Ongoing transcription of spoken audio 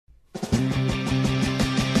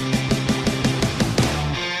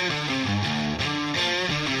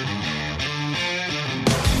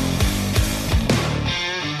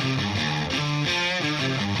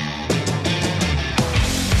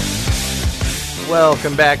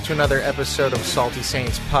Welcome back to another episode of Salty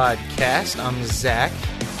Saints Podcast. I'm Zach.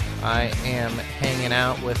 I am hanging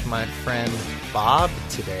out with my friend Bob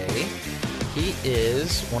today. He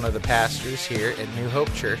is one of the pastors here at New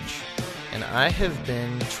Hope Church, and I have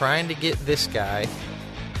been trying to get this guy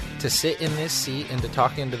to sit in this seat and to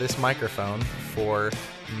talk into this microphone for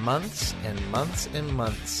months and months and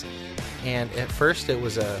months. And at first it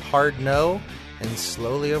was a hard no, and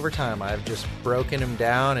slowly over time I've just broken him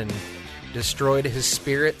down and destroyed his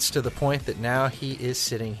spirits to the point that now he is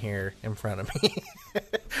sitting here in front of me.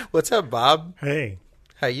 What's up, Bob? Hey.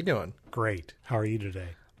 How you doing? Great. How are you today?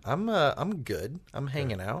 I'm good. I'm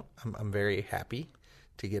hanging out. I'm very happy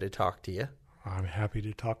to get to talk to you. I'm happy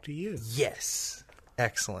to talk to you. Yes.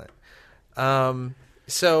 Excellent.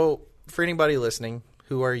 So for anybody listening,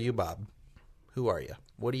 who are you, Bob? Who are you?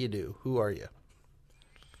 What do you do? Who are you?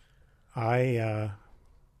 I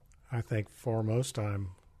think foremost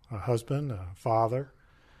I'm a husband, a father,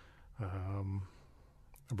 a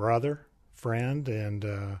brother, friend,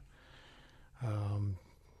 and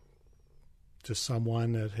just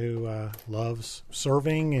someone who loves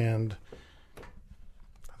serving, and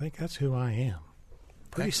I think that's who I am.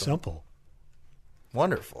 Pretty Excellent. Simple.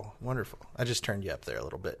 Wonderful. I just turned you up there a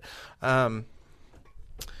little bit.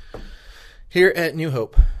 Here at New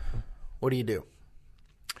Hope, what do you do?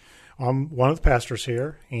 I'm one of the pastors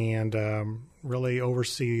here, and really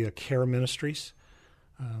oversee care ministries,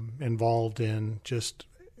 involved in just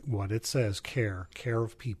what it says, care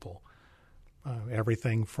of people.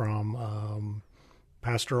 Everything from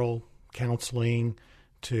pastoral counseling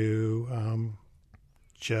to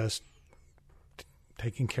just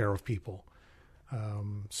taking care of people.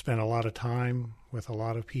 Spent a lot of time with a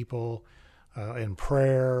lot of people in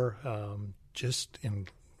prayer, just in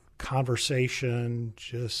conversation,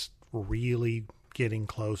 just really getting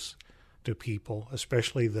close to people,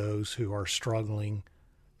 especially those who are struggling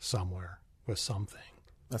somewhere with something.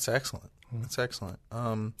 That's excellent. That's excellent.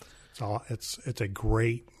 It's a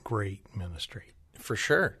great ministry. For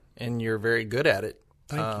sure. And you're very good at it.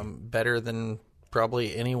 Thank you. Better than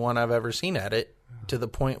probably anyone I've ever seen at it, to the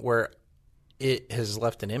point where it has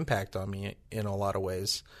left an impact on me in a lot of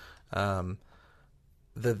ways. The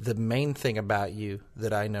main thing about you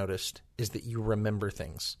that I noticed is that you remember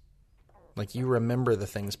things. Like, you remember the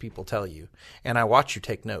things people tell you. And I watch you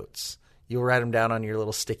take notes. You'll write them down on your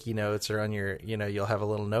little sticky notes, or on your, you'll have a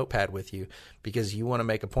little notepad with you, because you want to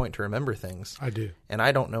make a point to remember things. I do. And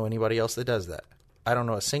I don't know anybody else that does that. I don't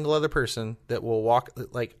know a single other person that will walk,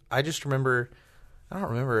 like, I don't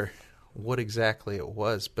remember what exactly it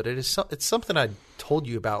was, but it's something I told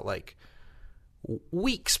you about like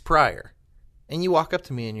weeks prior. And you walk up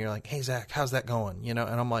to me and you're like, "Hey, Zach, how's that going?" And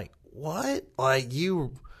I'm like, "What? Like,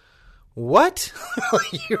 what?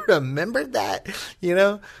 You remembered that?"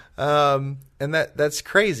 And that's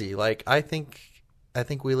crazy. Like, I think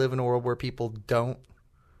we live in a world where people don't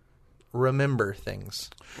remember things.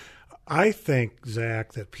 I think,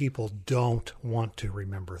 Zach, that people don't want to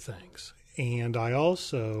remember things. And I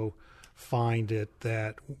also find it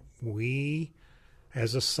that we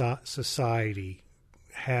as a society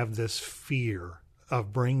have this fear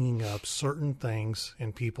of bringing up certain things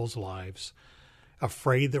in people's lives,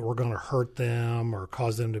 afraid that we're going to hurt them or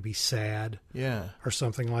cause them to be sad, or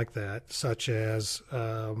something like that, such as,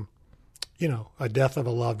 a death of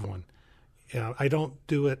a loved one. I don't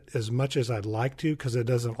do it as much as I'd like to, because it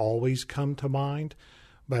doesn't always come to mind,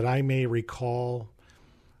 but I may recall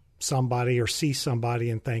somebody or see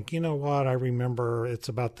somebody and think, you know what, I remember it's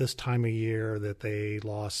about this time of year that they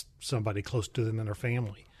lost somebody close to them in their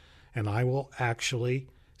family. And I will actually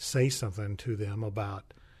say something to them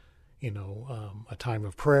about, a time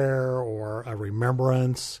of prayer or a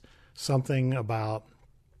remembrance, something about,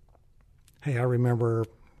 hey, I remember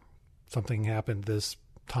something happened this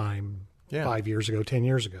time 5 years ago, 10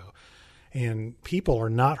 years ago. And people are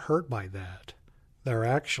not hurt by that. They're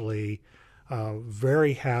actually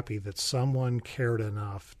very happy that someone cared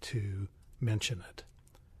enough to mention it.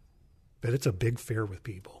 But it's a big fear with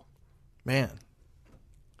people. Man.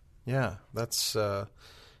 Yeah, that's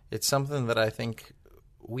it's something that I think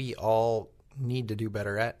we all need to do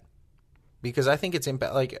better at, because I think it's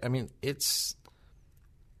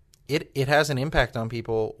it has an impact on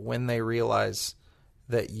people when they realize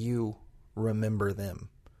that you remember them.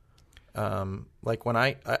 Like when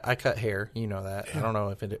I cut hair, you know that. Yeah. I don't know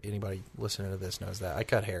if anybody listening to this knows that. I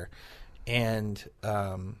cut hair, and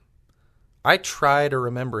I try to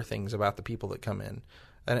remember things about the people that come in.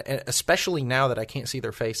 And especially now that I can't see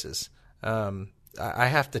their faces, I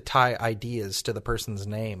have to tie ideas to the person's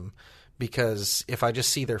name, because if I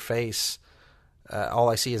just see their face, all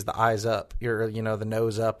I see is the eyes up, or the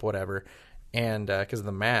nose up, whatever. and because of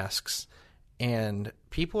the masks. And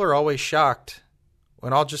people are always shocked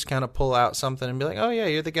when I'll just kind of pull out something and be like, oh, yeah,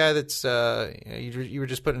 you're the guy that's you were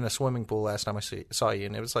just put in a swimming pool last time I saw you.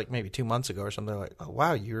 And it was like maybe 2 months ago or something. They're like, oh,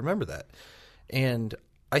 wow, you remember that. And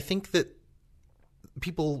I think that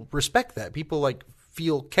people respect that. People like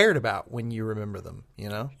feel cared about when you remember them, you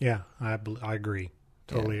know? Yeah, I agree.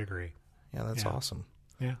 Totally agree. Yeah, that's awesome.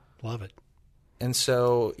 Yeah, love it. And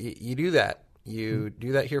so you do that. You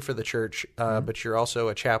do that here for the church, but you're also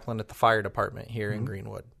a chaplain at the fire department here in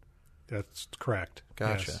Greenwood. That's correct.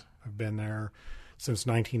 Gotcha. Yes. I've been there since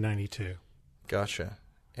 1992. Gotcha.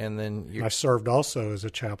 And then I served also as a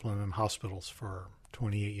chaplain in hospitals for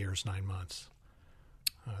 28 years, 9 months.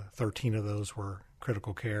 13 of those were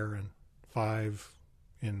critical care and 5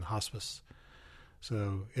 in hospice.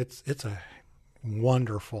 So it's a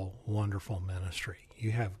wonderful, wonderful ministry.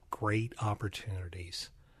 You have great opportunities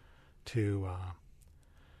to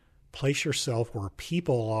place yourself where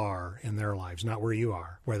people are in their lives, not where you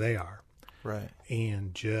are, where they are. Right.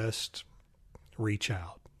 And just reach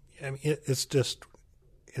out. I mean,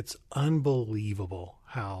 it's unbelievable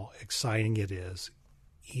how exciting it is,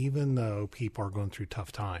 even though people are going through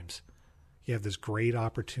tough times. You have this great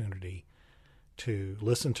opportunity to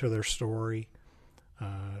listen to their story,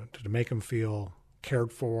 to make them feel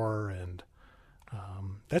cared for, and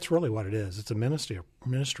that's really what it is. It's a ministry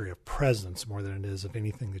of presence more than it is of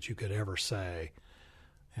anything that you could ever say.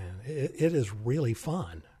 And it is really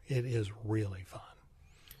fun. It is really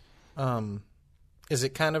fun. Is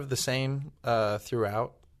it kind of the same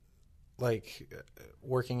throughout, like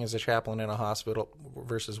working as a chaplain in a hospital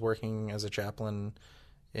versus working as a chaplain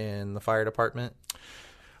in the fire department?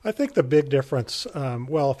 I think the big difference,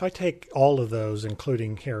 well, if I take all of those,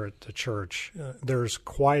 including here at the church, there's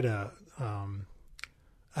quite a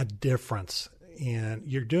difference. And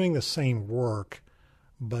you're doing the same work,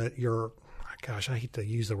 but I hate to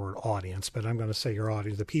use the word audience, but I'm going to say your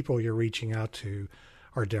audience, the people you're reaching out to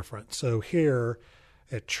are different. So here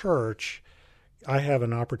at church, I have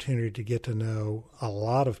an opportunity to get to know a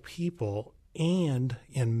lot of people, and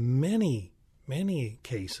in many, many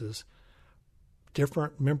cases,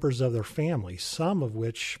 different members of their family, some of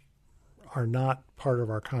which are not part of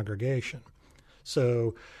our congregation.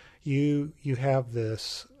 So you have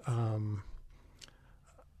this,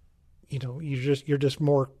 you're just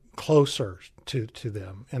more closer to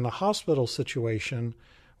them. In the hospital situation,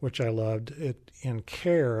 which I loved, in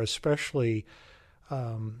care especially,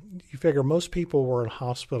 you figure most people were in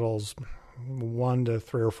hospitals 1 to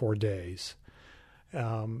 3 or 4 days.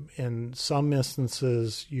 In some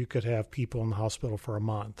instances, you could have people in the hospital for a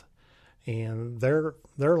month, and they're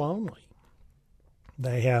lonely.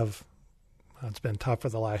 They have, it's been tough for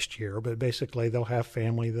the last year, but basically they'll have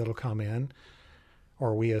family that'll come in,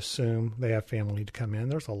 or we assume they have family to come in.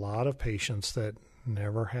 There's a lot of patients that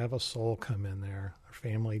never have a soul come in there.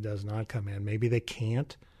 Their family does not come in. Maybe they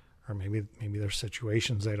can't, or maybe there's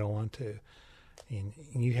situations they don't want to. And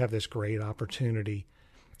you have this great opportunity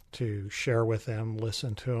to share with them,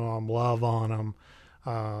 listen to them, love on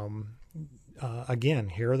them. Again,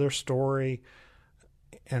 hear their story,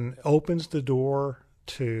 and opens the door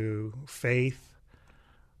to faith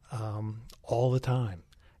all the time.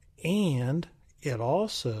 And it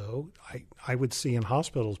also, I would see in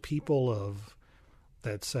hospitals people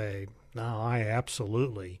that say, no, I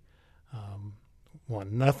absolutely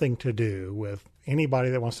want nothing to do with anybody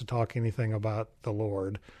that wants to talk anything about the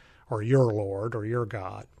Lord or your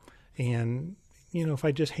God. And, if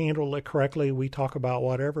I just handle it correctly, we talk about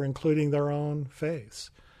whatever, including their own faiths.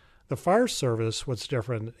 The fire service, what's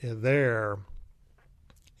different there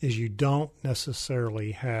is you don't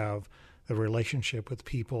necessarily have the relationship with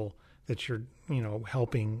people that you're,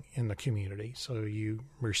 helping in the community. So you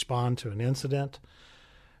respond to an incident,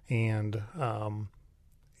 and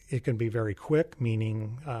it can be very quick,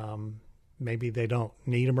 meaning maybe they don't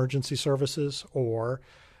need emergency services, or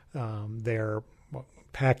they're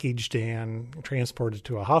packaged and transported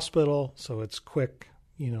to a hospital, so it's quick,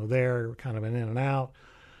 they're kind of an in and out,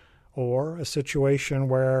 or a situation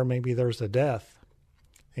where maybe there's a death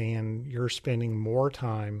and you're spending more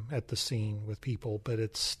time at the scene with people, but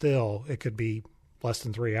it could be less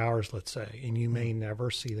than 3 hours, let's say, and you may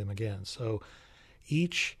never see them again. So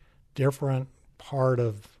each different part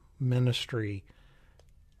of ministry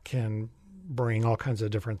can bring all kinds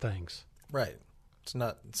of different things. Right. It's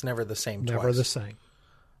never the same twice. Never the same.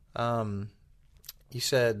 You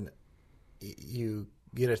said you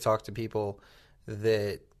get to talk to people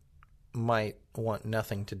that might want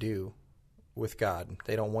nothing to do with God.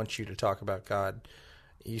 They don't want you to talk about God.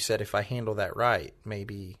 You said if I handle that right,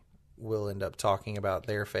 maybe we'll end up talking about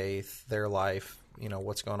their faith, their life,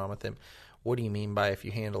 what's going on with him. What do you mean by if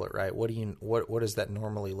you handle it right? What does that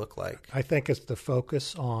normally look like? I think it's the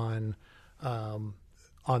focus on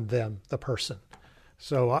them, the person.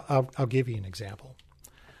 So I'll give you an example.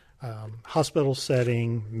 Hospital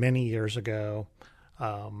setting many years ago,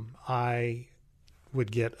 I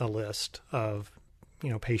would get a list of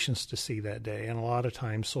patients to see that day, and a lot of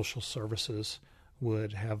times social services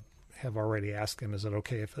would have already asked them, is it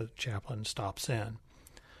okay if a chaplain stops in?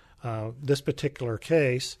 This particular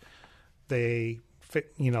case, they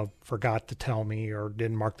forgot to tell me or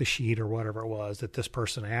didn't mark the sheet or whatever it was, that this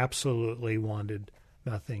person absolutely wanted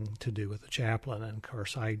nothing to do with the chaplain. And of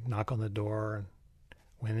course, I knock on the door and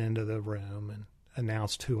went into the room and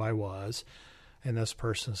announced who I was. And this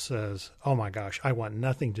person says, "Oh my gosh, I want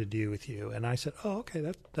nothing to do with you." And I said, "Oh,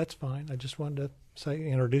 okay, that's fine. I just wanted to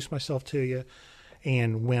introduce myself to you,"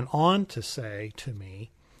 and went on to say to me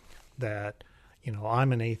that,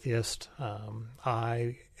 I'm an atheist.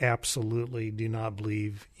 I absolutely do not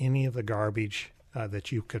believe any of the garbage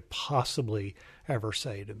that you could possibly ever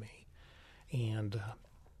say to me. And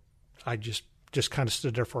I just kind of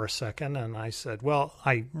stood there for a second, and I said, "Well,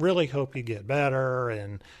 I really hope you get better,"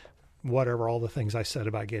 and whatever, all the things I said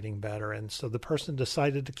about getting better. And so the person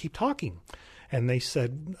decided to keep talking. And they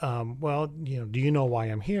said, "Well, do you know why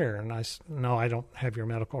I'm here?" And I said, "No, I don't have your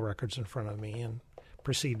medical records in front of me," and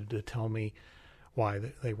proceeded to tell me why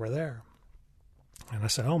they were there. And I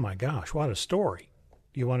said, "Oh my gosh, what a story.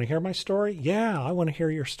 Do you want to hear my story?" "Yeah, I want to hear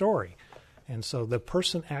your story." And so the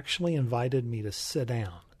person actually invited me to sit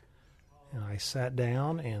down. And I sat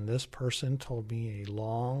down, and this person told me a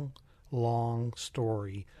long, long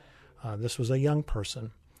story. This was a young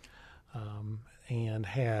person, and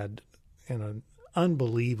had an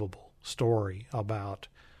unbelievable story about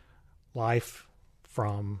life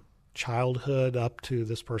from childhood up to,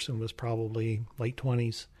 this person was probably late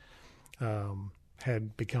 20s,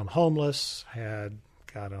 had become homeless, had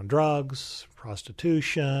got on drugs,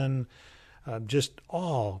 prostitution, just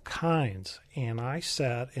all kinds. And I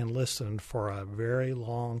sat and listened for a very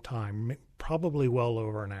long time, probably well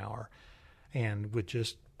over an hour, and would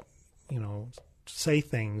just, say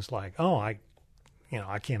things like, "Oh, I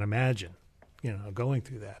can't imagine, going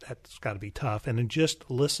through that. That's got to be tough." And then just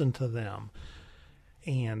listen to them.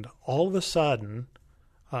 And all of a sudden,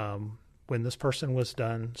 when this person was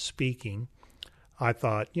done speaking, I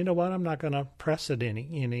thought, you know what, I'm not going to press it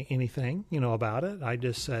anything, about it. I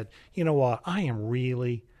just said, "You know what, I am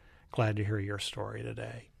really glad to hear your story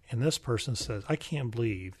today." And this person says, "I can't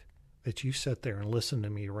believe that you sat there and listened to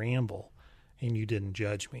me ramble and you didn't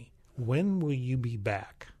judge me. When will you be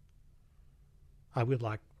back? I would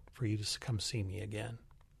like for you to come see me again."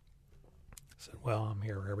 I said, "Well, I'm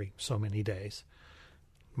here every so many days."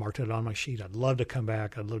 Marked it on my sheet. "I'd love to come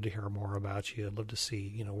back. I'd love to hear more about you. I'd love to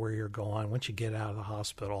see, where you're going once you get out of the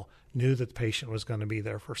hospital." Knew that the patient was going to be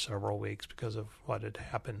there for several weeks because of what had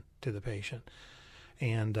happened to the patient.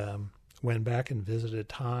 And went back and visited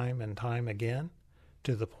time and time again,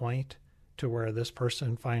 to the point to where this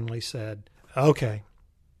person finally said, "Okay,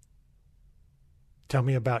 tell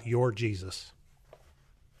me about your Jesus."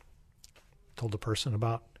 Told the person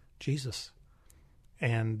about Jesus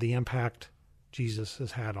and the impact Jesus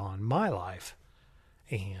has had on my life.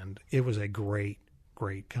 And it was a great,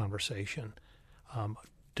 great conversation.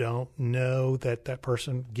 Don't know that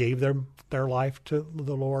person gave their life to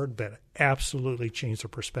the Lord, but absolutely changed their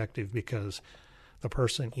perspective, because the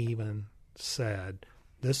person even said,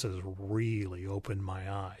 "This has really opened my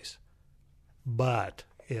eyes." But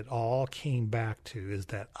it all came back to is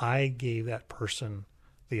that I gave that person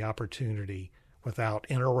the opportunity, without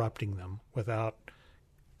interrupting them, without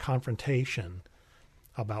confrontation,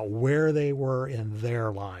 about where they were in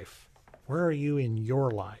their life. Where are you in your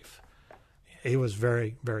life? It was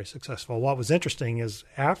very, very successful. What was interesting is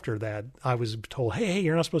after that, I was told, hey,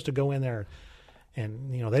 you're not supposed to go in there.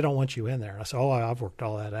 And, they don't want you in there. And I said, "Oh, I've worked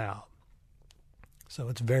all that out." So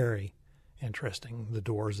it's very interesting, the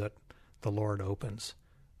doors that the Lord opens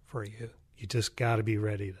for you. You just got to be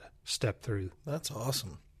ready to step through. That's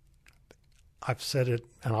awesome. I've said it,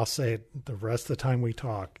 and I'll say it the rest of the time we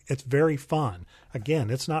talk. It's very fun.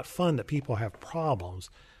 Again, it's not fun that people have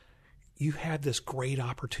problems. You had this great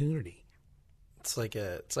opportunity. It's like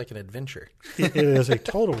an adventure. It is a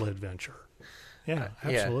total adventure. Yeah,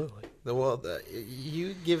 absolutely. Yeah.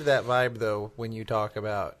 You give that vibe, though, when you talk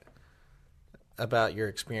about your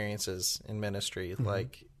experiences in ministry. Mm-hmm.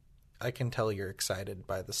 Like, I can tell you're excited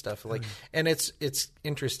by the stuff. Like, and it's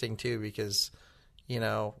interesting too, because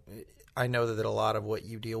I know that a lot of what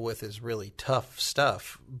you deal with is really tough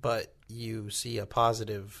stuff, but you see a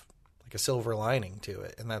positive, like a silver lining to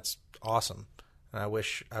it, and that's awesome. And I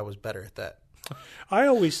wish I was better at that. I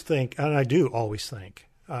always think, and I do always think,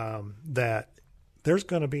 that there's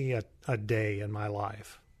going to be a day in my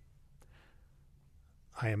life.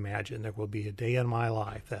 I imagine there will be a day in my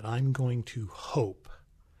life that I'm going to hope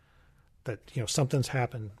that, something's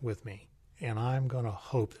happened with me, and I'm going to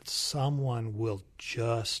hope that someone will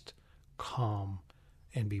just come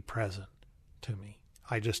and be present to me.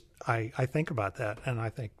 I think about that, and I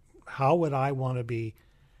think, how would I want to be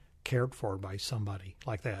cared for by somebody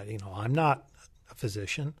like that? I'm not a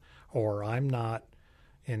physician, or I'm not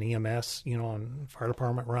an EMS, on fire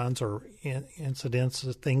department runs or incidents,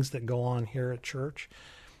 things that go on here at church.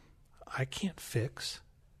 I can't fix,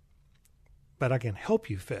 but I can help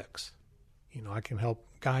you fix. I can help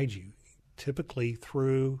guide you, typically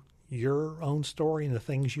through your own story and the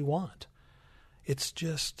things you want. It's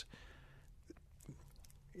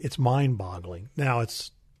mind-boggling. Now,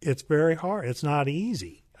 it's very hard. It's not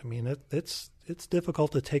easy. I mean, it's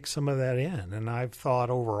difficult to take some of that in. And I've thought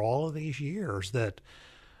over all of these years that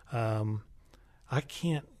I'll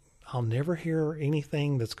never hear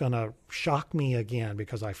anything that's going to shock me again,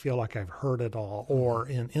 because I feel like I've heard it all. Or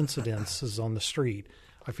in incidences on the street,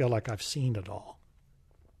 I feel like I've seen it all.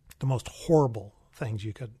 The most horrible things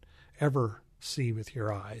you could ever see with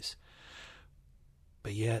your eyes.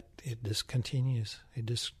 But yet it just continues.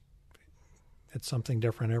 It's something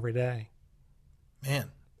different every day.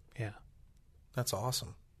 Man. Yeah. That's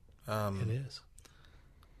awesome. It is.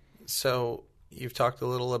 So you've talked a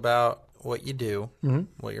little about what you do, mm-hmm.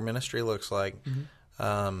 what your ministry looks like.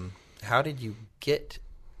 Mm-hmm. How did you get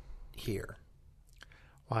here?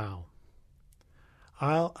 Wow.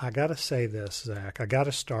 I got to say this, Zach. I got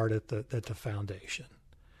to start at the foundation.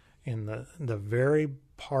 In the very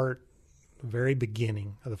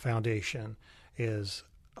beginning of the foundation is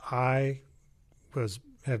I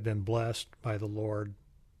have been blessed by the Lord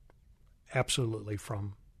absolutely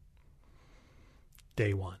from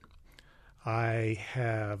day one. I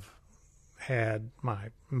have had, my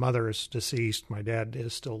mother is deceased, my dad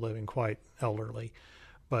is still living, quite elderly,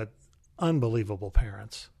 but unbelievable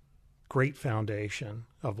parents, great foundation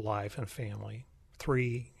of life and family,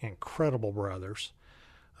 3 incredible brothers,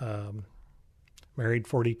 married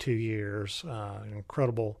 42 years, an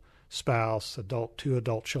incredible spouse, 2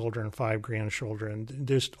 adult children, 5 grandchildren.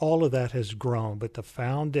 Just all of that has grown, but the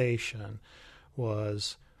foundation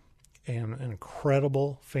was an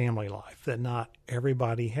incredible family life that not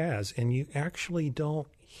everybody has, and you actually don't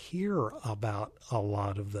hear about a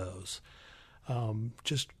lot of those.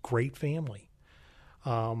 Just great family.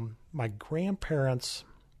 My grandparents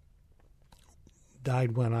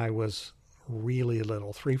died when I was really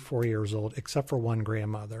little, 3-4 years old, except for one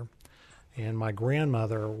grandmother. And my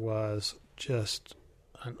grandmother was just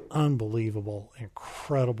an unbelievable,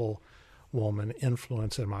 incredible woman,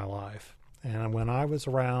 influence in my life. And when I was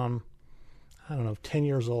around, 10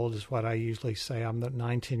 years old is what I usually say. I'm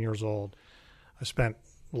 9, 10 years old. I spent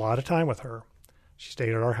a lot of time with her. She stayed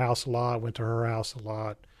at our house a lot, went to her house a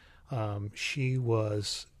lot. She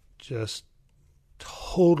was just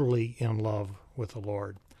totally in love with the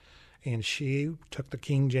Lord. And she took the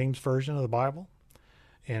King James Version of the Bible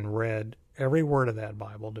and read every word of that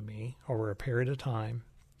Bible to me over a period of time.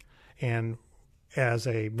 And as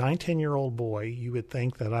a 9, 10-year-old boy, you would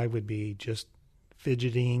think that I would be just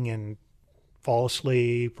fidgeting and fall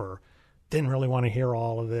asleep or didn't really want to hear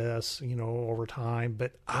all of this, over time.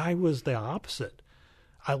 But I was the opposite.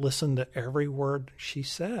 I listened to every word she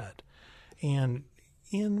said. And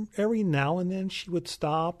every now and then she would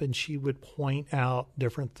stop and she would point out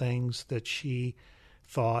different things that she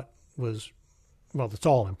thought was, well, it's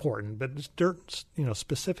all important, but it's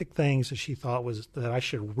specific things that she thought was that I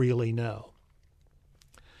should really know.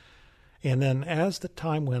 And then as the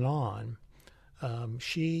time went on,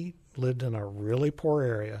 she lived in a really poor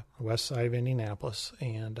area, west side of Indianapolis,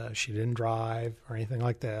 and she didn't drive or anything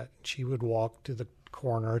like that. She would walk to the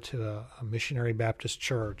corner to a missionary Baptist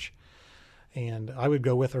church, and I would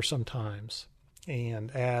go with her sometimes.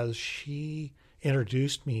 And as she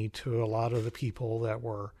introduced me to a lot of the people that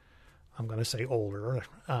were, I'm going to say, older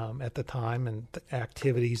at the time, and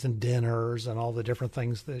activities and dinners and all the different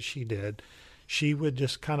things that she did, she would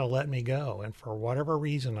just kind of let me go. And for whatever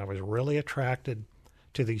reason, I was really attracted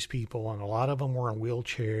to these people, and a lot of them were in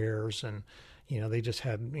wheelchairs, and they just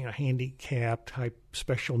had handicap type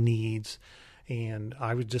special needs, and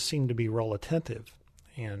I would just seem to be real attentive.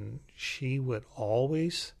 And she would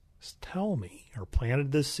always tell me, or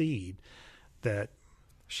planted the seed, that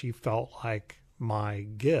she felt like my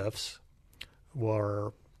gifts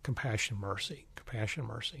were compassion, mercy.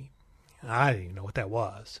 I didn't even know what that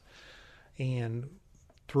was. And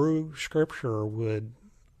through Scripture would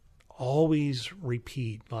always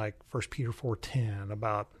repeat like 1 Peter 4:10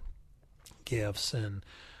 about gifts and,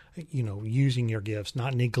 using your gifts,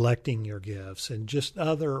 not neglecting your gifts, and just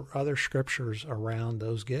other scriptures around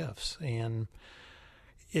those gifts. And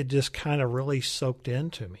it just kind of really soaked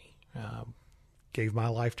into me. Gave my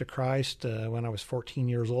life to Christ when I was 14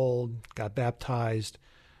 years old, got baptized.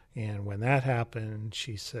 And when that happened,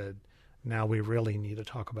 she said, now we really need to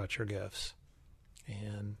talk about your gifts.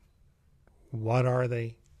 And what are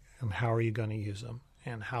they? And how are you going to use them?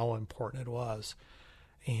 And how important it was.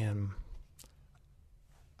 And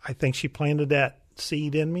I think she planted that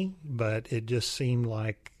seed in me, but it just seemed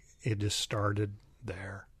like it just started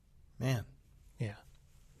there. Man. Yeah.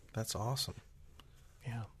 That's awesome.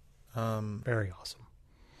 Yeah. Very awesome.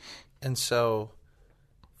 And so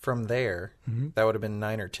from there, that would have been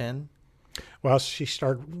 9 or 10? Well, she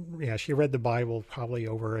read the Bible probably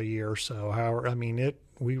over a year or so. However, it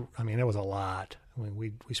was a lot.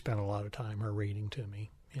 We spent a lot of time her reading to me.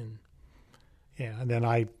 And then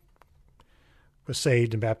I was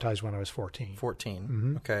saved and baptized when I was 14. 14.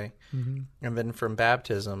 Mm-hmm. Okay. Mm-hmm. And then from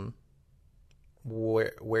baptism,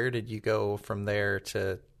 where did you go from there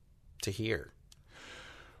to here?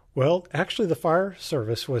 Well, actually, the fire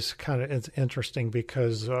service was kind of interesting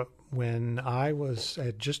because when I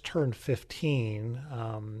had just turned 15,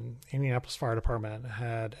 Indianapolis Fire Department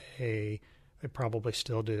had they probably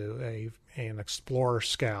still do, an Explorer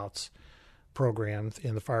Scouts program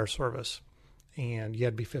in the fire service. And you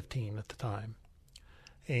had to be 15 at the time.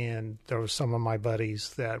 And there was some of my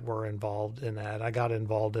buddies that were involved in that. I got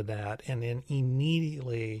involved in that. And then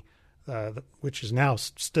immediately, which is now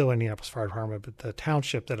still Indianapolis Fire Department, but the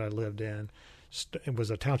township that I lived in, it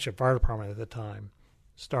was a township fire department at the time,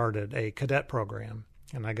 started a cadet program.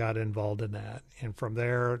 And I got involved in that. And from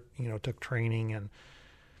there, took training and,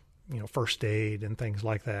 first aid and things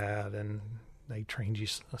like that. And they trained you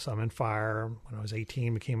some in fire. When I was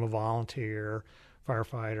 18, became a volunteer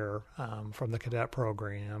firefighter from the cadet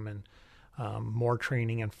program, and more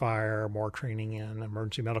training in fire, more training in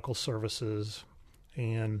emergency medical services,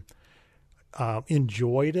 and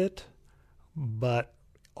enjoyed it, but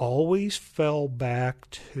always fell back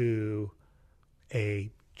to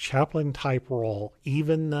a chaplain type role,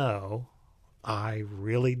 even though I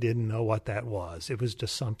really didn't know what that was. It was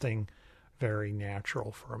just something very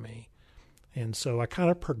natural for me. And so I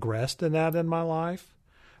kind of progressed in that in my life.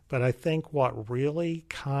 But I think what really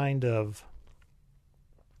kind of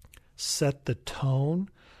set the tone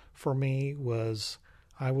for me was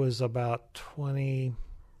I was about 28,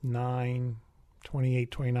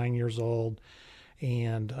 29 years old,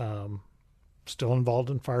 and still involved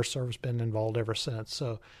in fire service, been involved ever since.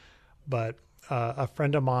 But a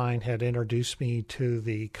friend of mine had introduced me to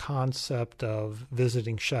the concept of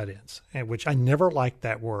visiting shut-ins, which I never liked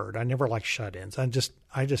that word. I never liked shut-ins. I just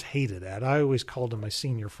hated that. I always called them my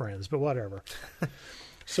senior friends, but whatever.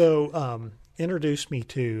 So introduced me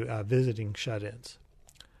to visiting shut-ins.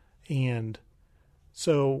 And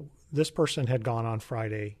so this person had gone on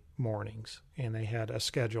Friday mornings, and they had a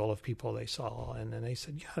schedule of people they saw, and then they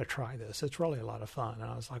said, you got to try this. It's really a lot of fun. And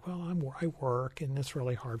I was like, well, I work, and it's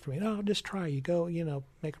really hard for me. No, just try. You go,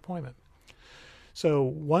 make an appointment. So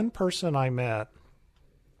one person I met,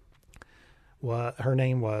 her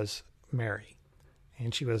name was Mary,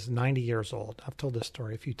 and she was 90 years old. I've told this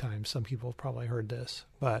story a few times. Some people have probably heard this,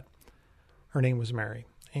 but her name was Mary.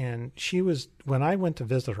 And when I went to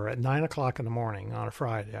visit her at 9 o'clock in the morning on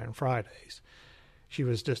Fridays, she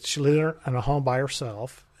lived in a home by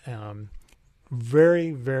herself.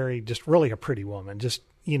 Very, very, just really a pretty woman. Just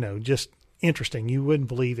interesting. You wouldn't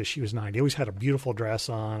believe that she was 90. Always had a beautiful dress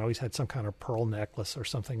on. Always had some kind of pearl necklace or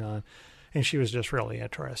something on, and she was just really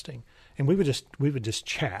interesting. And we would just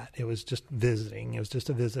chat. It was just visiting. It was just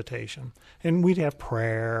a visitation, and we'd have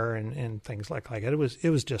prayer and things like that. It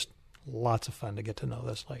was just lots of fun to get to know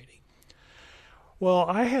this lady. Well,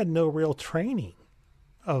 I had no real training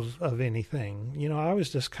of anything. I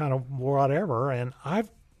was just kind of whatever. And I've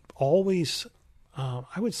always,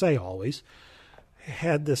 I would say always,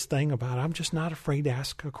 had this thing about I'm just not afraid to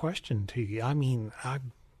ask a question to you. I mean,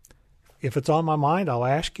 if it's on my mind, I'll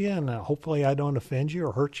ask you, and hopefully I don't offend you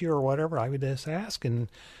or hurt you or whatever. I would just ask. And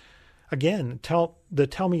again, tell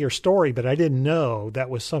me your story, but I didn't know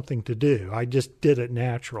that was something to do. I just did it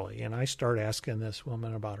naturally. And I started asking this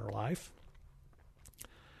woman about her life.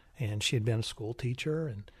 And she had been a school teacher,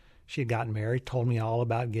 and she had gotten married, told me all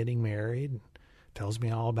about getting married, tells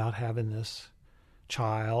me all about having this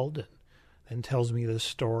child, and tells me this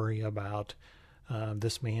story about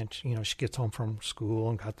this man. She gets home from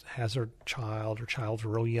school and has her child. Her child's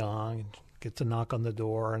real young, and gets a knock on the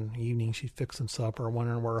door. And in the evening, she's fixing supper,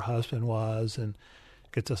 wondering where her husband was. And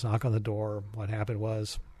gets this knock on the door. What happened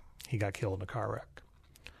was he got killed in a car wreck.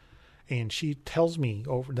 And she tells me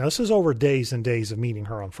now this is over days and days of meeting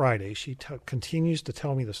her on Friday. She continues to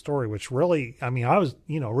tell me the story, which really, I mean, I was,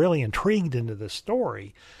 really intrigued into this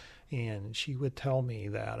story. And she would tell me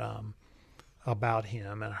that, about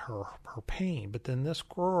him and her pain. But then this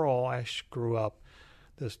girl, as she grew up,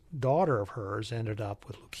 this daughter of hers ended up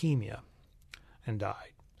with leukemia and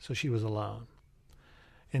died. So she was alone.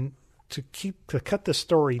 And to cut the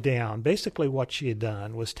story down, basically what she had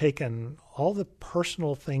done was taken all the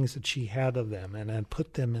personal things that she had of them and then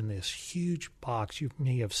put them in this huge box. You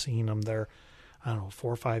may have seen them. They're, 4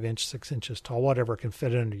 or 5 inches, 6 inches tall, whatever can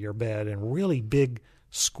fit under your bed, in really big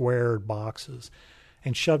squared boxes,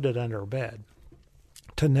 and shoved it under her bed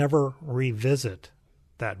to never revisit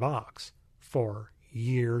that box for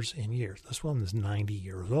years and years. This woman is 90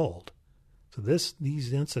 years old. So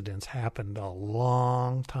these incidents happened a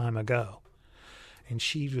long time ago. And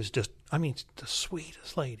she was just, the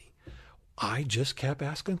sweetest lady. I just kept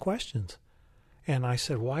asking questions. And I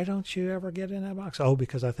said, why don't you ever get in that box? Oh,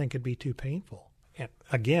 because I think it'd be too painful. And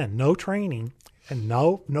again, no training and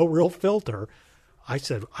no real filter. I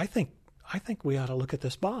said, I think we ought to look at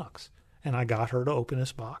this box. And I got her to open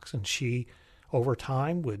this box, and she, over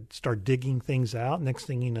time, would start digging things out. Next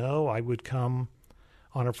thing you know, I would come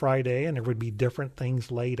on a Friday, and there would be different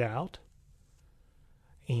things laid out.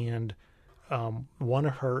 And one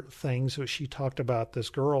of her things that she talked about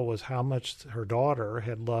this girl was how much her daughter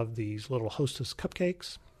had loved these little Hostess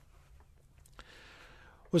cupcakes.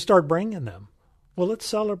 Would start bringing them. Well, let's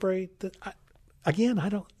celebrate that. Again,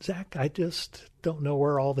 Zach, I just don't know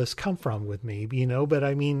where all this come from with me, but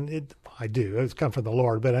I do. It's come from the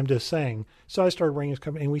Lord, but I'm just saying. So I started bringing this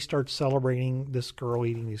cupcake, and we started celebrating this girl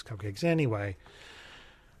eating these cupcakes. Anyway,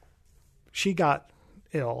 she got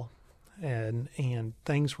ill, and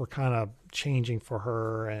things were kind of changing for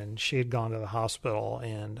her, and she had gone to the hospital,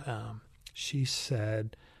 and she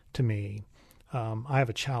said to me, I have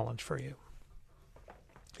a challenge for you.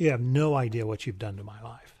 You have no idea what you've done to my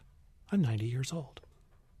life. I'm 90 years old.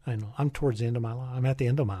 I know. I'm towards the end of my life. I'm at the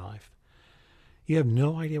end of my life. You have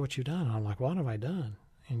no idea what you've done. And I'm like, what have I done?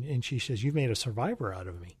 And she says, you've made a survivor out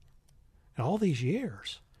of me all these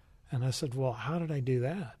years. And I said, well, how did I do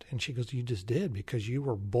that? And she goes, you just did, because you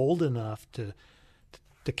were bold enough to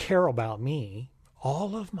care about me,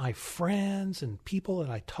 all of my friends and people that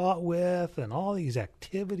I taught with and all these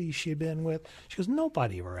activities she'd been with. She goes,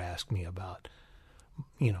 nobody ever asked me about,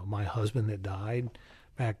 my husband that died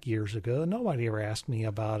back years ago. Nobody ever asked me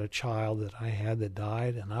about a child that I had that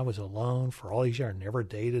died, and I was alone for all these years. Never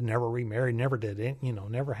dated, never remarried, never did it,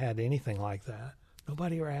 never had anything like that.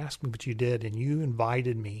 Nobody ever asked me, but you did, and you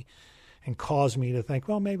invited me and caused me to think,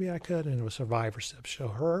 well, maybe I could, and it was survivorship. So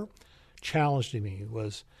her challenge to me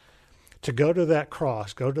was to go to that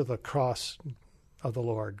cross, go to the cross of the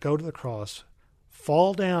Lord, go to the cross,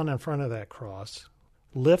 fall down in front of that cross,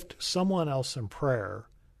 lift someone else in prayer,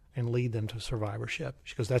 and lead them to survivorship.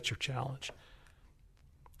 She goes, that's your challenge.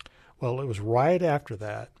 Well, it was right after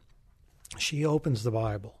that, she opens the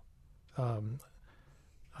Bible,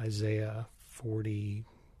 Isaiah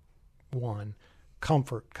 41,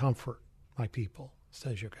 comfort my people,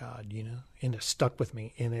 says your God, and it stuck with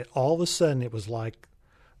me. And all of a sudden, it was like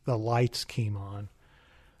the lights came on,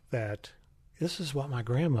 that this is what my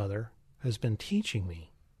grandmother has been teaching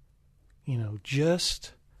me,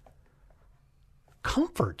 just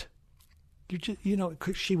comfort.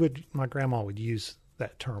 My grandma would use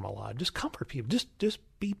that term a lot. Just comfort people. Just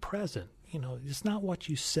be present. It's not what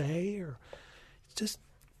you say, or just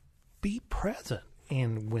be present.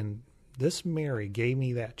 And when this Mary gave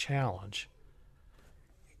me that challenge,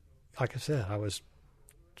 like I said, I was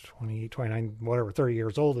 28, 29, whatever, 30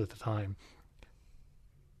 years old at the time.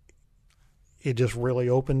 It just really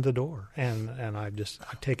opened the door. And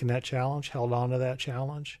I've taken that challenge, held on to that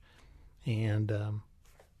challenge, and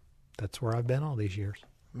that's where I've been all these years.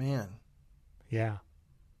 Man. Yeah.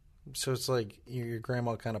 So it's like your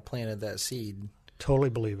grandma kind of planted that seed.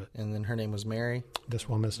 Totally believe it. And then her name was Mary? This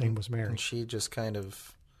woman's name was Mary. And she just kind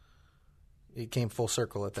of, it came full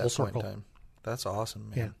circle at that point in time. That's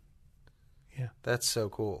awesome, man. Yeah. That's so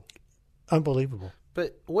cool. Unbelievable.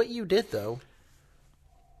 But what you did, though,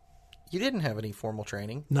 you didn't have any formal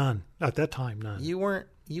training. None. At that time, none. You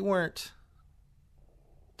weren't,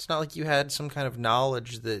 it's not like you had some kind of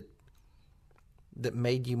knowledge that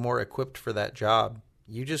made you more equipped for that job.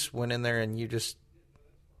 You just went in there and you just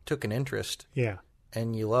took an interest. Yeah.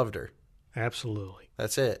 And you loved her. Absolutely.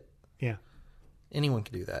 That's it. Yeah. Anyone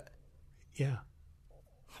can do that. Yeah.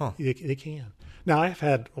 Huh. They can. Now, I've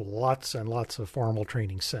had lots and lots of formal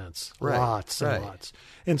training since. Right, Lots and right. lots.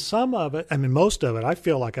 And some of it, I mean, most of it, I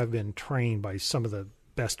feel like I've been trained by some of the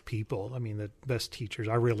best people. I mean, the best teachers.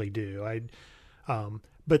 I really do.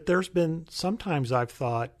 But there's been sometimes I've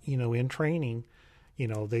thought, in training,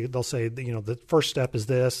 they'll say, the first step is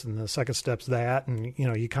this and the second step's that. And,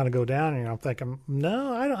 you kind of go down and I'm thinking,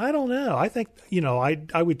 no, I don't know. I think,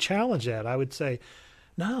 I would challenge that. I would say,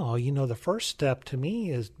 no, the first step to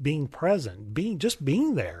me is being present,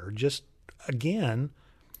 being there. Just, again,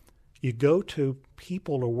 you go to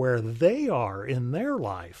people to where they are in their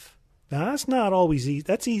life. Now, that's not always easy.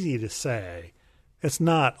 That's easy to say. It's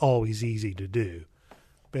not always easy to do.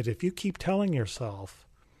 But if you keep telling yourself,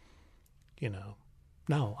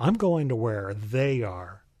 no, I'm going to where they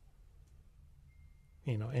are,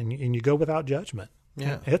 and you go without judgment.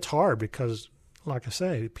 Yeah. It's hard because, like I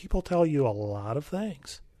say, people tell you a lot of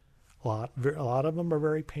things. A lot of them are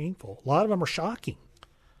very painful. A lot of them are shocking.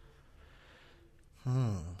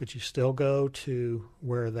 But you still go to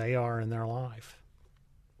where they are in their life.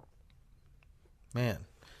 Man,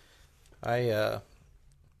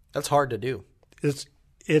 that's hard to do.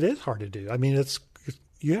 It is hard to do. I mean,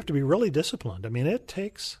 you have to be really disciplined. I mean, it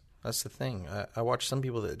takes. That's the thing. I watch some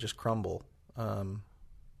people that just crumble.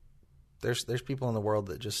 There's people in the world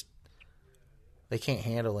that just they can't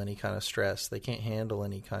handle any kind of stress. They can't handle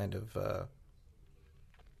any kind of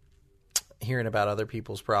hearing about other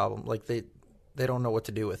people's problem. Like they don't know what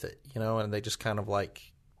to do with it, and they just kind of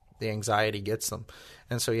like the anxiety gets them.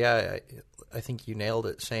 And so yeah, I think you nailed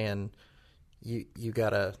it saying you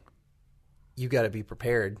gotta be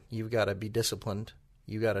prepared. You've got to be disciplined.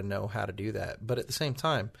 You got to know how to do that. But at the same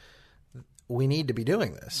time, we need to be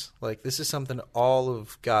doing this. Like this is something all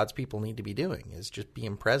of God's people need to be doing, is just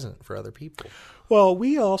being present for other people. Well,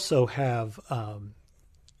 we also have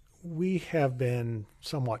been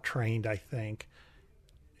somewhat trained, I think,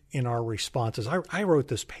 in our responses. I wrote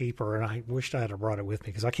this paper, and I wished I had brought it with me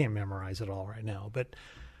because I can't memorize it all right now. But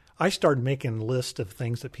I started making a list of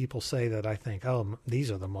things that people say that I think, oh,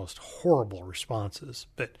 these are the most horrible responses.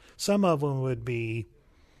 But some of them would be,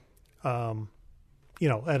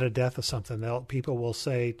 at a death of something, people will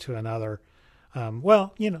say to another,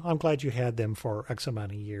 well, I'm glad you had them for X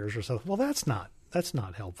amount of years or something. Well, that's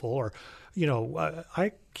not helpful. Or,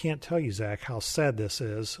 I can't tell you, Zach, how sad this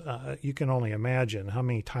is. You can only imagine how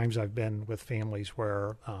many times I've been with families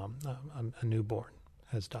where a newborn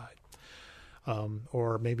has died.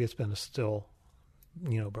 Or maybe it's been a still,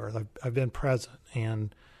 birth. I've been present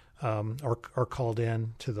and are called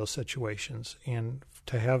in to those situations, and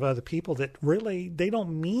to have other people that really they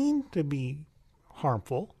don't mean to be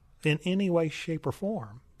harmful in any way, shape, or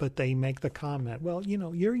form, but they make the comment, well,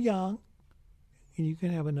 you're young and you can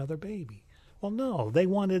have another baby. Well, no, they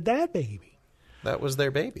wanted that baby. That was their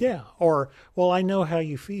baby. Yeah. Or, well, I know how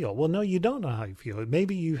you feel. Well, no, you don't know how you feel.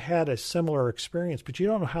 Maybe you had a similar experience, but you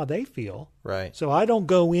don't know how they feel. Right. So I don't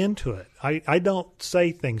go into it. I don't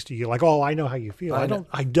say things to you like, oh, I know how you feel. I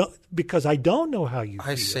don't because I don't know how you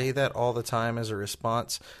feel. I say that all the time as a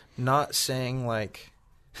response, not saying like,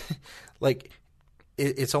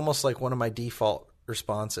 it's almost like one of my default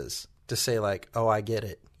responses to say like, oh, I get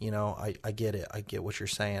it. I get it. I get what you're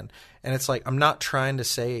saying. And it's like, I'm not trying to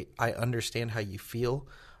say I understand how you feel.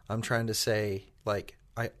 I'm trying to say like,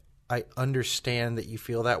 I understand that you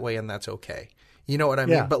feel that way and that's okay. You know what I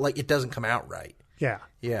mean? Yeah. But like, it doesn't come out right. Yeah.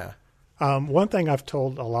 Yeah. One thing I've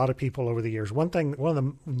told a lot of people over the years, one of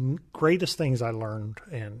the greatest things I learned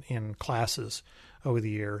in classes over the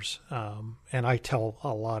years, and I tell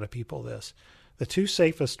a lot of people this, the two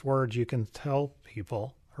safest words you can tell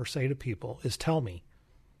people or say to people is tell me.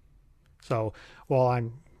 So, well, I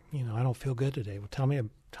don't feel good today. Well, tell me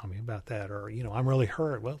about that. Or, I'm really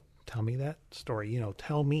hurt. Well, tell me that story.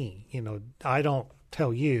 Tell me. I don't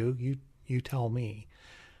tell you. You tell me.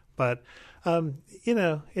 But,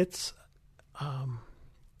 it's,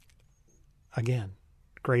 again,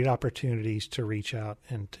 great opportunities to reach out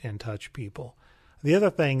and touch people. The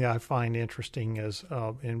other thing that I find interesting is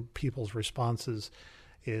in people's responses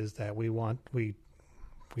is that we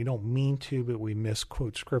don't mean to, but we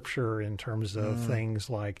misquote Scripture in terms of things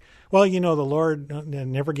like, well, the Lord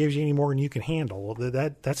never gives you any more than you can handle. Well,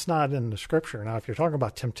 that's not in the Scripture. Now, if you're talking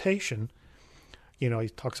about temptation, He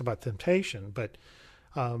talks about temptation, but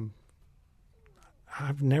I've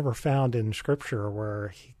never found in Scripture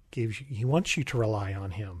where He wants you to rely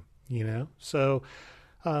on Him. So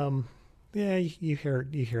yeah, you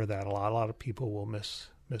hear that a lot. A lot of people will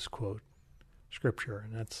misquote Scripture,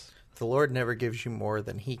 and that's. The Lord never gives you more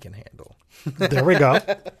than He can handle. There we go.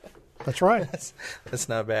 That's right. That's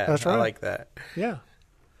not bad. That's right. I like that. Yeah.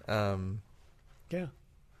 Um, yeah.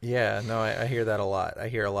 Yeah, no, I hear that a lot. I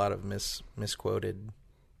hear a lot of misquoted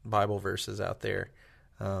Bible verses out there,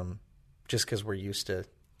 just because we're used to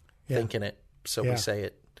thinking it, so we say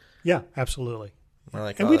it. Yeah, absolutely. We're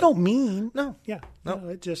like, and we don't mean no.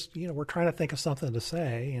 It just we're trying to think of something to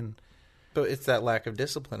say, but it's that lack of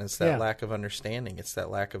discipline. It's that lack of understanding. It's that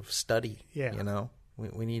lack of study. Yeah,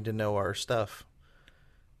 we need to know our stuff.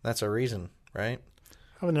 That's a reason, right?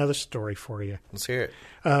 I have another story for you. Let's hear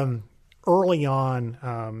it. Early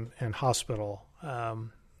on in hospital,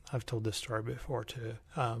 I've told this story before too,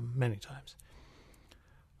 many times.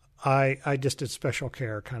 I just did special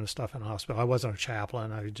care kind of stuff in the hospital. I wasn't a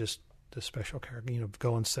chaplain. I just did special care,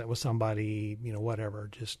 go and sit with somebody,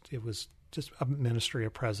 whatever. It was just a ministry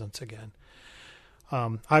of presence again.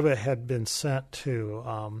 I had been sent to,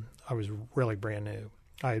 I was really brand new.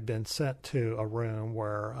 I had been sent to a room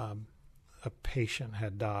where a patient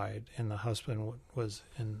had died, and the husband was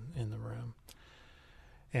in the room.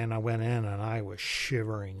 And I went in, and I was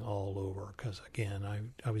shivering all over because, again,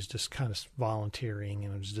 I was just kind of volunteering,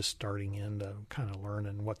 and I was just starting into kind of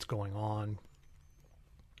learning what's going on.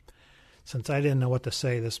 Since I didn't know what to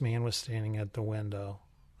say, this man was standing at the window,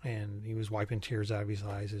 and he was wiping tears out of his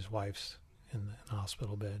eyes. His wife's in the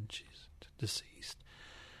hospital bed. She's deceased.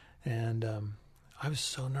 And I was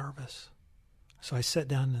so nervous. So I sat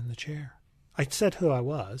down in the chair. I said who I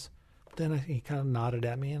was, but then he kind of nodded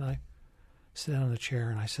at me, and I sit down in the chair,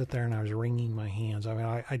 and I sit there, and I was wringing my hands. I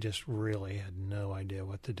mean, I just really had no idea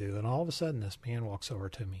what to do. And all of a sudden, this man walks over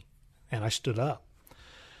to me, and I stood up.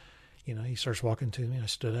 He starts walking to me. I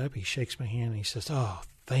stood up. He shakes my hand, and he says, "Oh,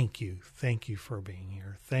 thank you. Thank you for being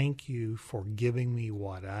here. Thank you for giving me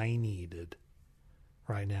what I needed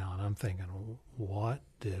right now." And I'm thinking, what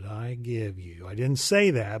did I give you? I didn't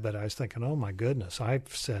say that, but I was thinking, oh, my goodness,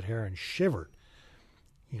 I've sat here and shivered.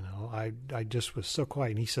 I just was so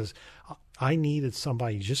quiet. And he says, I needed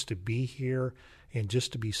somebody just to be here and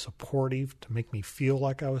just to be supportive, to make me feel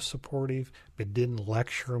like I was supportive, but didn't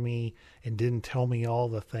lecture me and didn't tell me all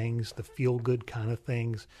the things, the feel-good kind of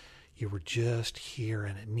things. You were just here,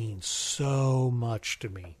 and it means so much to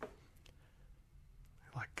me.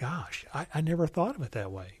 Like, gosh, I never thought of it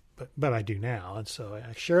that way, but I do now. And so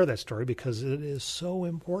I share that story because it is so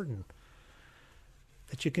important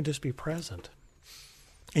that you can just be present.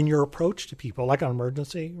 In your approach to people, like on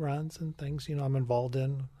emergency runs and things, I'm involved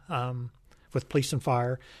in with police and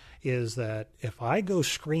fire, is that if I go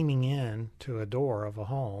screaming in to a door of a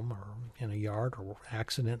home or in a yard or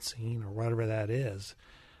accident scene or whatever that is,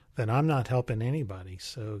 then I'm not helping anybody.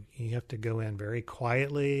 So you have to go in very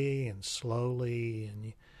quietly and slowly,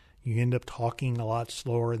 and you end up talking a lot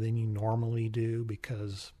slower than you normally do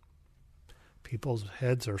because people's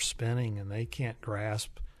heads are spinning and they can't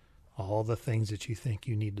grasp all the things that you think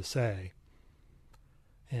you need to say.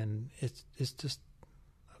 And it's just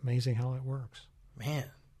amazing how it works. Man.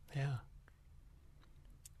 Yeah.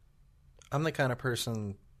 I'm the kind of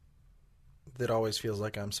person that always feels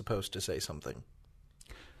like I'm supposed to say something.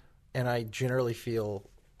 And I generally feel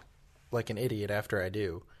like an idiot after I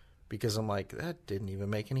do, because I'm like, that didn't even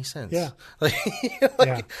make any sense. Yeah.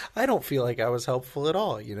 I don't feel like I was helpful at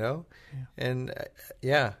all, Yeah. And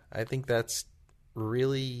I think that's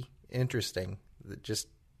really interesting. Just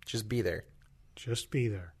be there. Just be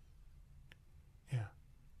there.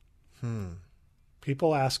 Yeah.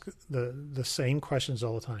 People ask the same questions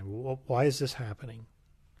all the time. Why is this happening?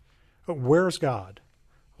 Where's God?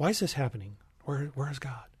 Why is this happening? Where is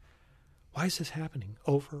God? Why is this happening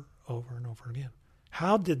over and over again?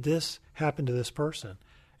 How did this happen to this person?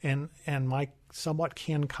 And my somewhat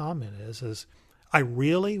canned comment is I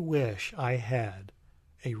really wish I had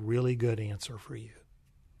a really good answer for you.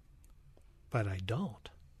 But I don't.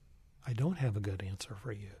 I don't have a good answer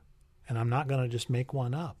for you. And I'm not going to just make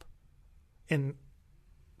one up. And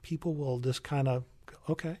people will just kind of,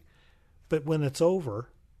 okay. But when it's over,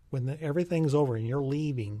 when everything's over and you're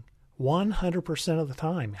leaving, 100% of the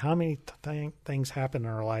time, how many things happen in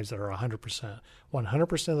our lives that are 100%?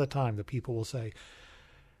 100% of the time, the people will say,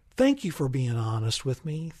 thank you for being honest with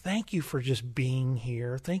me. Thank you for just being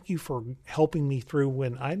here. Thank you for helping me through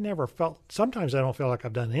when I never felt, sometimes I don't feel like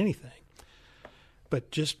I've done anything. But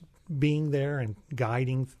just being there and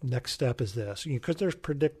guiding, next step is this. Because there's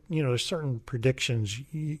there's certain predictions,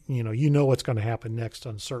 you know what's going to happen next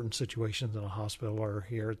on certain situations in a hospital or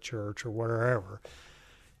here at church or wherever.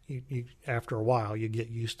 You after a while, you get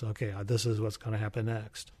used to, okay, this is what's going to happen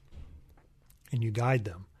next. And you guide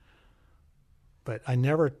them. But I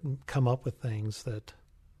never come up with things that,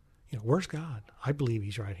 where's God? I believe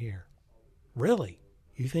he's right here. Really?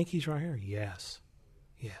 You think he's right here? Yes.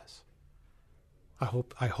 Yes.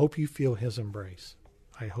 I hope you feel his embrace.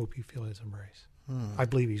 I hope you feel his embrace. I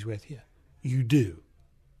believe he's with you. You do.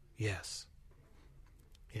 Yes.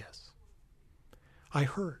 Yes. I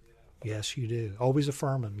hurt. Yes, you do. Always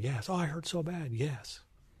affirm him. Yes. Oh, I hurt so bad. Yes.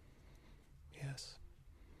 Yes.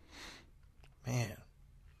 Man.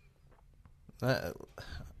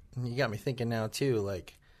 You got me thinking now, too.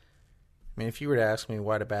 Like, I mean, if you were to ask me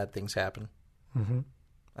why do bad things happen,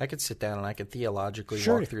 I could sit down and I could theologically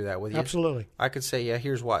walk through that with you. Absolutely. I could say, yeah,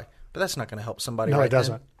 here's why. But that's not going to help somebody. No, right it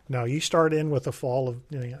doesn't. Then. No, you start in with the fall of,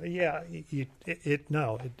 and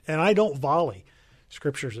I don't volley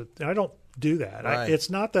scriptures. I don't do that. Right. It's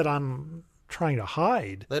not that I'm trying to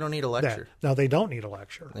hide. They don't need a lecture. No, they don't need a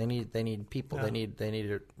lecture. They need people. No. They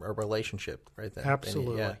need a relationship right there.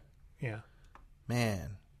 Absolutely. Yeah.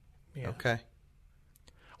 Man. Yeah. Okay.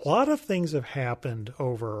 A lot of things have happened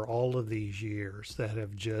over all of these years that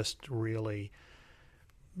have just really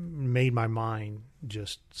made my mind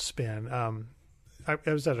just spin. I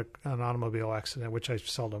was at an automobile accident, which I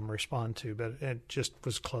seldom respond to, but it just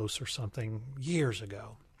was close or something years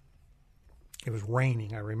ago. It was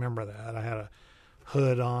raining. I remember that. I had a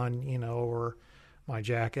hood on, over my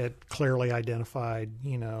jacket, clearly identified,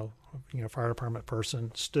 fire department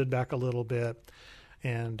person, stood back a little bit,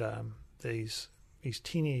 and these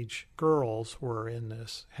teenage girls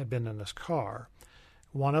had been in this car.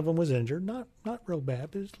 One of them was injured, not real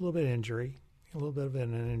bad, but just a little bit of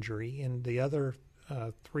an injury, and the other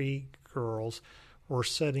three girls were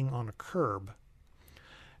sitting on a curb,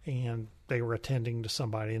 and they were attending to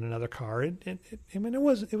somebody in another car. It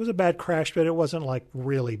was a bad crash, but it wasn't like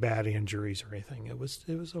really bad injuries or anything. It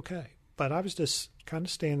was okay. But I was just kind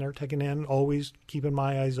of standing there, taking in, always keeping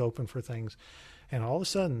my eyes open for things. And all of a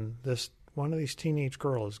sudden, one of these teenage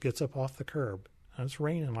girls gets up off the curb, and it's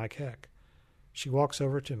raining like heck. She walks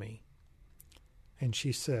over to me, and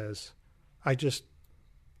she says, "I just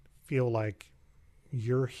feel like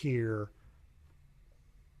you're here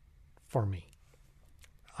for me.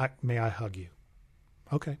 May I hug you?"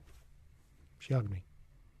 Okay. She hugged me.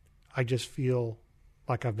 I just feel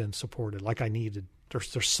like I've been supported, like I needed.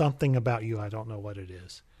 There's something about you, I don't know what it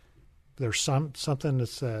is. There's something that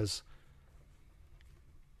says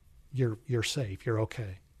you're safe, you're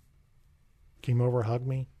okay. Came over, hugged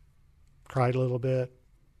me, cried a little bit,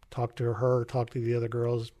 talked to her, talked to the other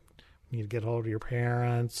girls. You need to get a hold of your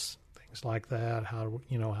parents, things like that. How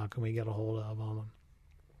can we get a hold of them?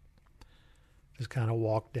 Just kind of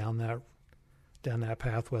walk down that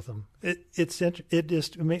path with them.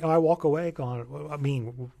 I walk away going, I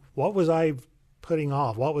mean, what was I putting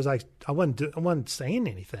off? I wasn't saying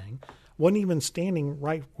anything. Wasn't even standing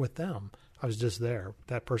right with them. I was just there.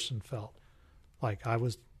 That person felt like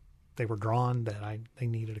they were drawn, that they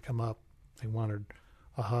needed to come up. They wanted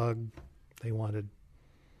a hug. They wanted,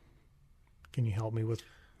 can you help me with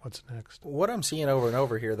what's next? What I'm seeing over and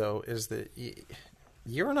over here, though, is that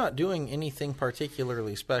you're not doing anything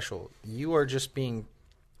particularly special. You are just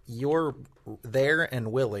you're there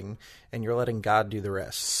and willing, and you're letting God do the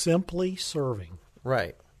rest. Simply serving.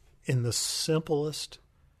 Right. In the simplest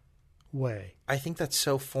way. I think that's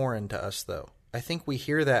so foreign to us, though. I think we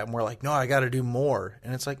hear that and we're like, no, I got to do more.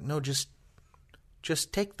 And it's like, no, just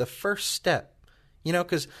take the first step.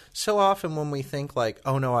 Because so often when we think like,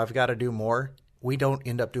 oh, no, I've got to do more, we don't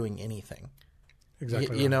end up doing anything.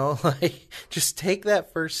 Exactly. Just take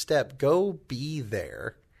that first step, go be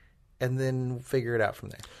there, and then figure it out from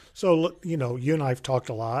there. So, you and I have talked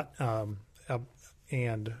a lot,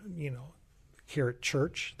 and, here at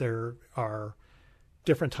church, there are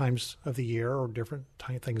different times of the year or different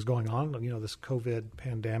things going on. This COVID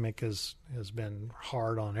pandemic has been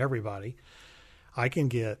hard on everybody. I can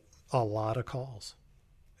get a lot of calls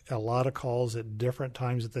at different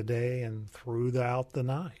times of the day and throughout the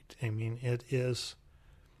night. I mean, it's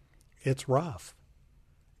rough.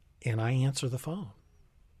 And I answer the phone.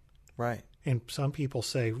 Right. And some people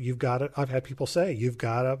say, I've had people say, you've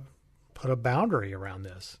got to put a boundary around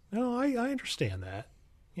this. No, I understand that.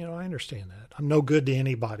 I understand that. I'm no good to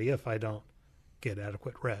anybody if I don't get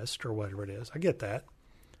adequate rest or whatever it is. I get that.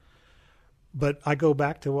 But I go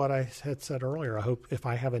back to what I had said earlier. I hope if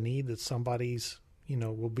I have a need that somebody's,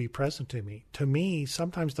 will be present to me. To me,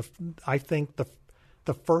 sometimes I think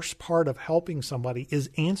the first part of helping somebody is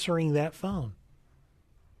answering that phone.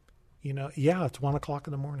 It's 1 o'clock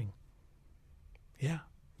in the morning. Yeah,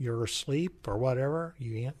 you're asleep or whatever.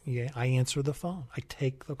 I answer the phone. I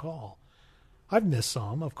take the call. I've missed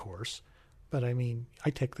some, of course, but I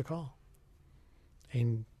take the call.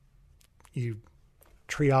 And you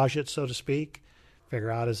triage it, so to speak, figure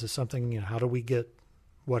out, is this something, how do we get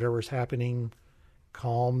whatever's happening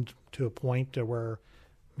calmed to a point to where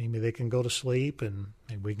maybe they can go to sleep and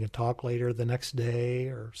maybe we can talk later the next day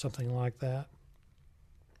or something like that.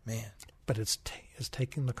 Man. But it's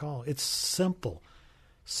taking the call. It's simple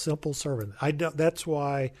serving. That's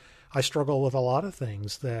why I struggle with a lot of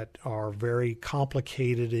things that are very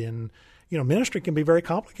complicated. Ministry can be very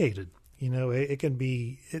complicated. It can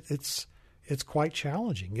be. It's quite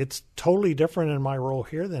challenging. It's totally different in my role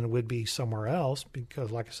here than it would be somewhere else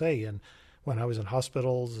because, like I say, when I was in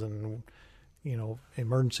hospitals and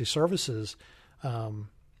emergency services,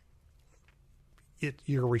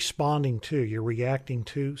 you're reacting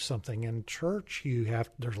to something. In church,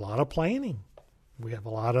 there's a lot of planning. We have a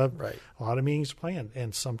lot of meetings planned,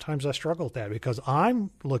 and sometimes I struggle with that because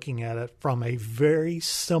I'm looking at it from a very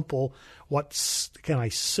simple, what can I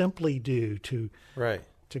simply do to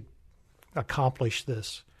accomplish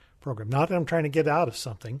this program? Not that I'm trying to get out of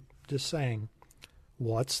something, just saying,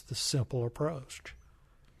 what's the simple approach?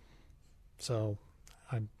 So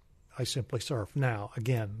I simply serve. Now,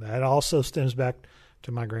 again, that also stems back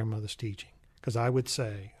to my grandmother's teaching because I would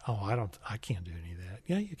say, I can't do any of that.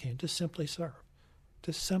 Yeah, you can. Just simply serve.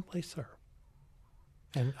 Just simply serve.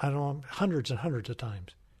 And I don't know, hundreds and hundreds of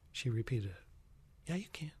times she repeated it. Yeah, you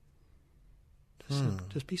can.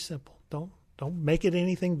 Just be simple. Don't make it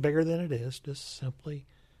anything bigger than it is. Just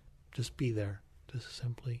be there. Just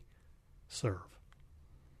simply serve.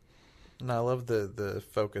 And I love the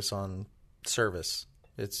focus on service.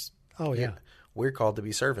 We're called to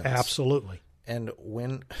be servants. Absolutely. And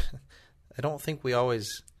I don't think we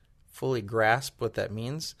always fully grasp what that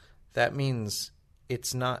means. That means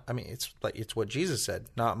it's not. I mean, it's what Jesus said.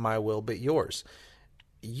 Not my will, but yours.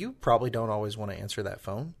 You probably don't always want to answer that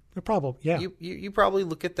phone. Probably, yeah. You probably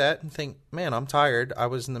look at that and think, man, I'm tired. I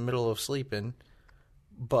was in the middle of sleeping.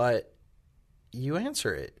 But you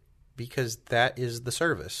answer it because that is the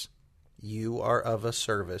service. You are of a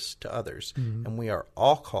service to others. Mm-hmm. And we are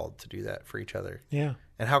all called to do that for each other. Yeah.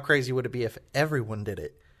 And how crazy would it be if everyone did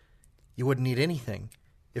it? You wouldn't need anything.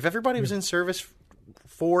 If everybody was in service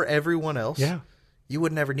for everyone else, you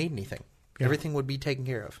would never need anything. Yeah. Everything would be taken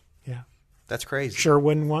care of. Yeah. That's crazy. Sure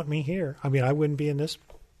wouldn't want me here. I mean, I wouldn't be in this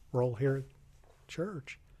role here at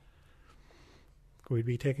church. We'd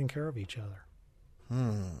be taking care of each other.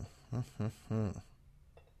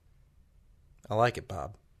 I like it,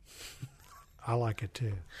 Bob. I like it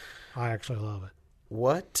too. I actually love it.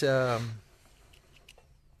 What,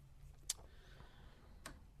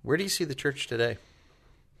 where do you see the church today?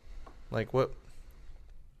 Like what?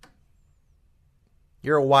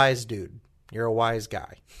 You're a wise dude. You're a wise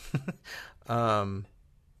guy.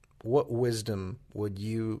 What wisdom would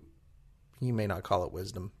you may not call it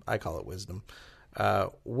wisdom. I call it wisdom.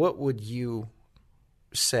 What would you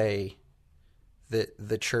say that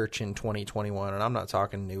the church in 2021, and I'm not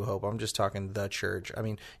talking New Hope, I'm just talking the church. I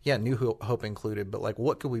mean, yeah, New Hope included, but like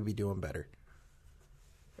what could we be doing better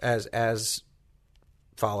as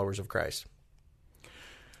followers of Christ?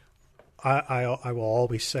 I will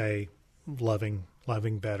always say loving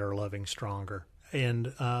better, loving stronger.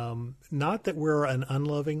 And not that we're an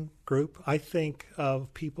unloving group, I think,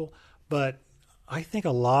 of people, but I think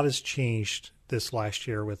a lot has changed this last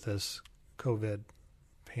year with this COVID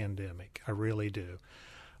pandemic. I really do.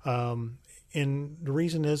 And the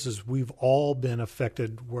reason is we've all been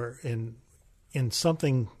affected in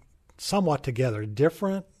something somewhat together,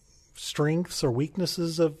 different strengths or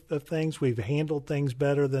weaknesses of things. We've handled things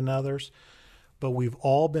better than others, but we've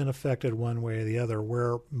all been affected one way or the other,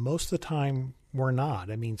 where most of the time we're not.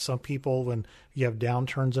 I mean, some people, when you have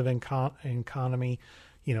downturns of economy,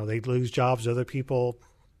 they lose jobs, other people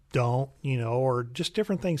don't, or just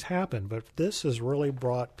different things happen. But this has really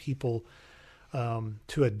brought people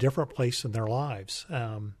to a different place in their lives.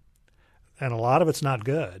 And a lot of it's not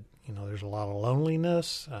good. There's a lot of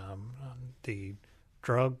loneliness. The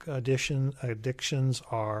drug addictions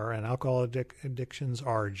and alcohol addictions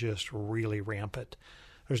are just really rampant.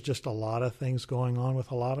 There's just a lot of things going on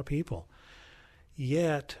with a lot of people.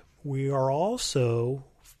 Yet we are also,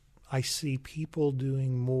 I see people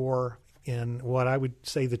doing more in what I would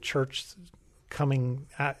say the church coming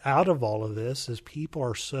out of all of this is people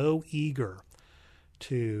are so eager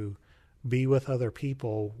to be with other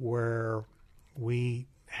people where we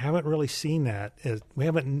haven't really seen that. We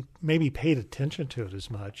haven't maybe paid attention to it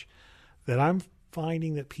as much, that I'm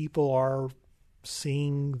finding that people are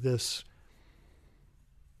seeing this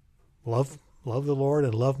love the Lord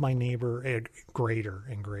and love my neighbor greater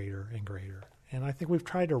and greater and greater. And I think we've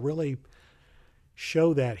tried to really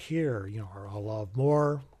show that here, our I'll Love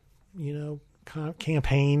More,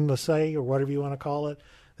 campaign, let's say, or whatever you want to call it,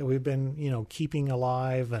 that we've been, keeping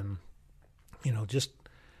alive and, just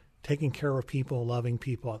taking care of people, loving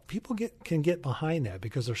people. People can get behind that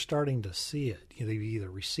because they're starting to see it. They've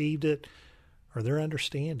either received it or they're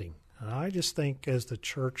understanding I just think as the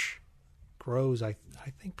church grows, I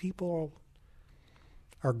think people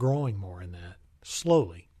are growing more in that.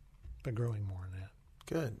 Slowly, but growing more in that.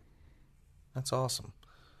 Good. That's awesome.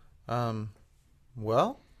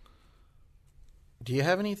 Well, do you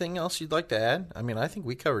have anything else you'd like to add? I mean, I think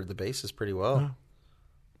we covered the bases pretty well.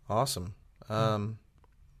 Awesome. Yeah,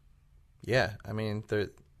 I mean,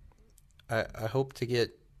 I hope to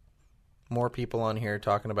get more people on here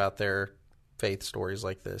talking about their faith stories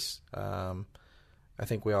like this. I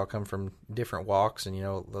think we all come from different walks, and,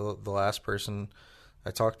 the last person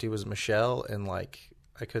I talked to was Michelle, and, I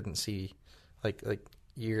couldn't see,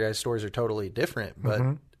 your guys' stories are totally different, but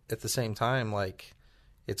at the same time,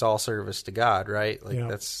 it's all service to God, right?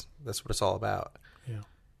 That's what it's all about. Yeah.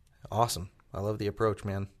 Awesome. I love the approach,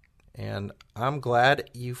 man. And I'm glad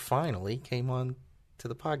you finally came on to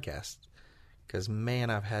the podcast, because, man,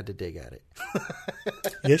 I've had to dig at it.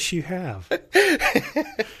 Yes, you have.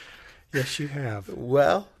 Yes, you have.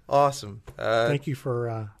 Well, awesome. Thanks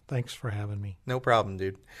for having me. No problem,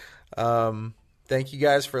 dude. Thank you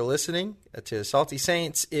guys for listening to Salty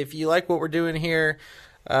Saints. If you like what we're doing here,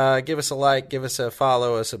 give us a like, give us a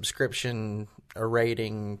follow, a subscription, a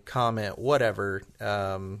rating, comment, whatever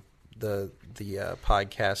the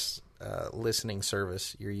podcast listening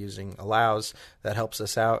service you're using allows. That helps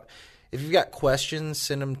us out. If you've got questions,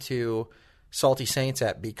 send them to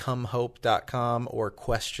saltysaints@becomehope.com or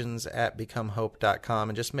questions@becomehope.com,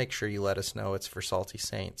 and just make sure you let us know it's for Salty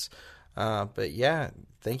Saints. But yeah,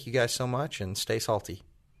 thank you guys so much, and stay salty.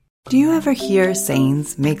 Do you ever hear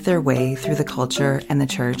sayings make their way through the culture and the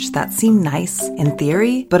church that seem nice in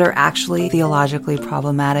theory, but are actually theologically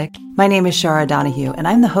problematic? My name is Shara Donahue, and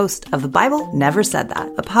I'm the host of The Bible Never Said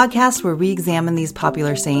That, a podcast where we examine these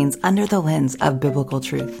popular sayings under the lens of biblical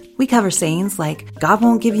truth. We cover sayings like, God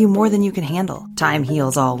won't give you more than you can handle, time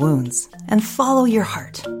heals all wounds, and follow your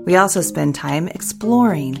heart. We also spend time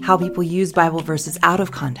exploring how people use Bible verses out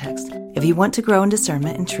of context. If you want to grow in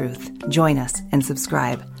discernment and truth, join us and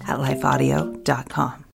subscribe at lifeaudio.com.